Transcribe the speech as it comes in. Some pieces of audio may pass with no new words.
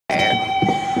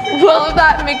Well, if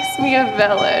that makes me a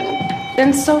villain,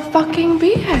 then so fucking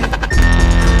be it.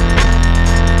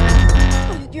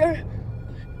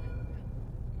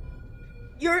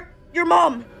 Your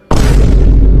mom.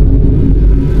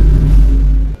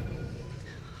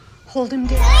 Hold him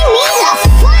down.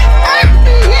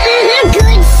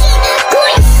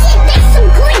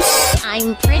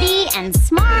 I'm pretty and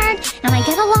smart, and I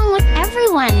get along with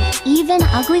everyone, even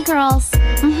ugly girls.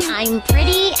 I'm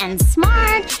pretty and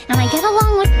smart, and I get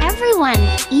along with everyone,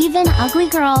 even ugly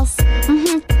girls.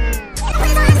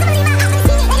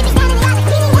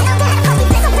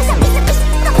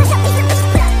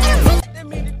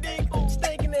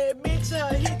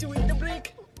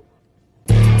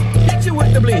 Hit you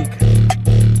with the blink.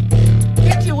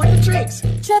 Hit you with the tricks.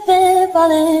 Tripping,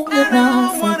 falling, with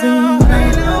no something.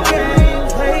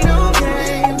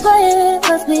 Play it,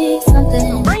 must be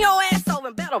something. Bring your ass over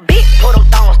and battle, bitch. Put them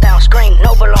thongs down, scream,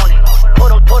 no baloney.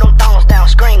 Put them thongs down,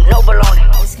 scream, no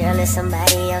baloney. This girl is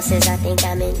somebody else's, I think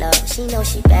I'm in love. She knows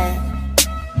she bad,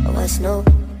 but what's new?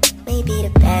 Maybe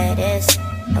the baddest.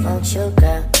 I want you,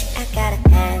 girl. I gotta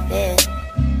have it.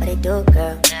 What it do,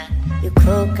 girl? You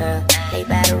cool, girl. Play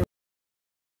by the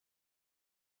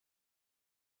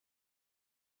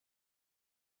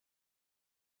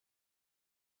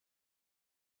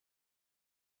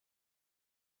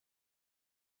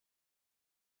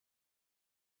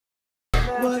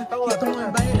What you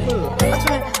doing, baby?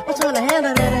 I'm trying to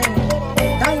handle that ass.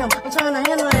 Damn, I'm trying to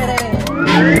handle that ass.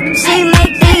 She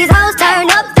make these hoes turn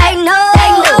up their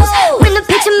nose. When the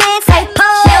picture man say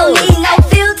pose, she don't need no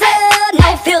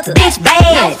filter, bitch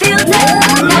bad. No filter,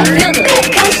 bitch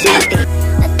come shifty.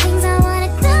 The things I wanna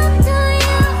come to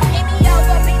you. Hit me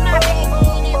over, be my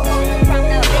baby, and rolling from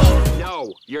the bed. No,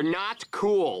 you're not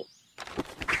cool.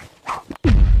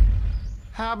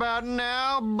 How about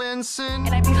now, Benson?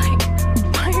 And I'd be like,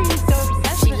 why are you so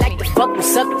obsessed with Like me? to fuck me,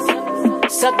 suck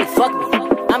me, fuck me.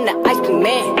 I'm the ice cream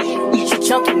man, eat you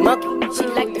chunky monkey. She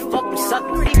like to fuck me, suck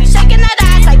me. Be shaking that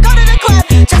ass, I go to the club,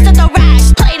 just at the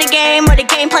rash. Play the game or the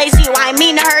game plays you. I ain't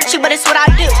mean to hurt you, but it's what I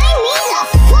do.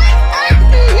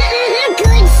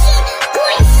 Good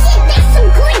shit, that's some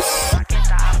good shit.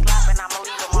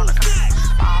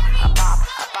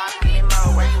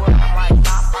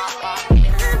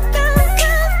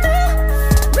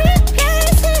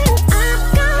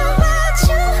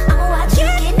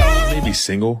 Maybe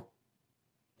single,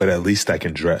 but at least I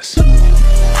can dress.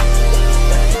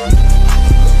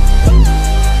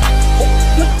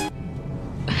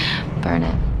 Burn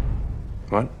it.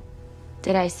 What?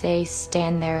 Did I say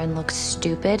stand there and look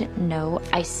stupid? No,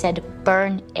 I said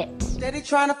burn it. Steady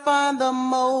trying to find the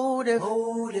motive.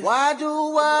 Why do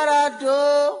what I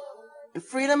do? And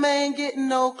freedom ain't getting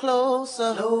no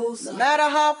closer. No matter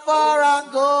how far I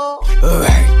go.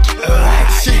 Alright.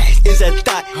 She is a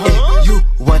thought, and you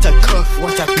want a cuff.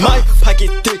 My pocket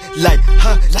thick like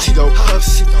Cheeto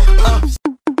puffs.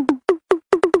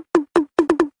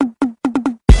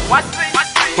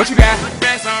 What you got?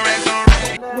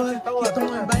 What you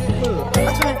doing, baby?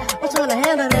 I'm trying to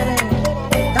handle that ass.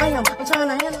 Damn, I'm trying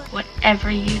to handle.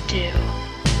 Whatever you do,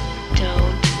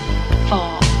 don't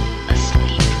fall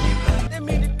asleep. That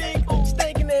mean the dick,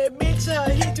 stinking that bitch.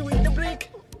 Hit you with the blink.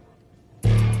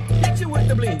 Hit you with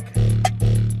the blink.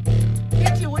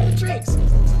 Hit you with the tricks.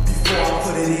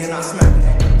 Put it in, I smack it.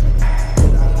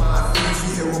 On my feet,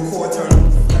 you hear a record turn.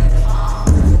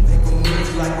 Make them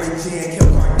move like Ray J and Kim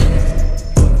Kardashian.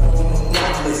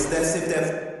 That's if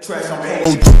that trash on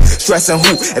stressing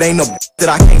who? It ain't no that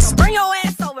I can't see. Bring your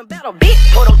ass over and battle,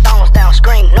 bitch. Put them thongs down,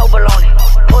 scream, no baloney.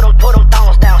 Put them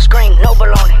thongs down, scream, no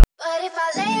baloney. But if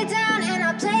I lay down and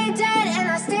I play dead and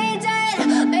I stay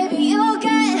dead, maybe you'll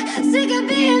get sick of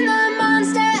being the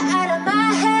monster out of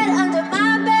my head, under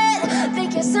my bed.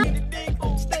 Think you're some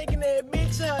Stinking that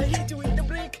bitch. Hit you with the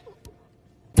blink.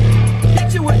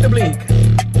 Hit you with the blink.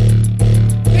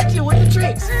 Hit you with the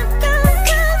tricks.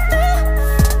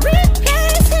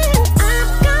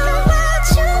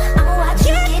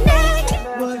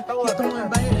 What you doing,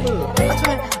 baby?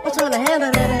 I'm trying to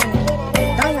handle that ass.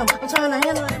 Damn, I'm trying to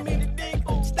handle that.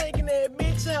 Stinking that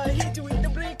bitch. Hit you with the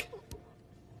blink.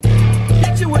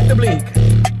 Hit you with the blink.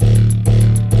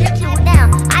 Hit you with down.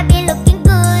 I've been looking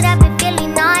good, I've been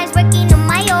feeling nice, working on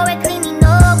my aura, cleaning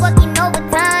up, working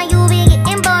overtime. You be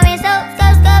getting boring, so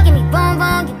give me boom.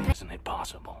 Isn't it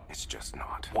possible? It's just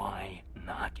not. Why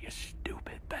not, you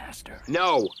stupid bastard?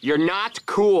 No, you're not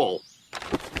cool.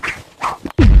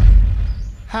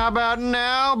 How about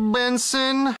now,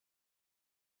 Benson?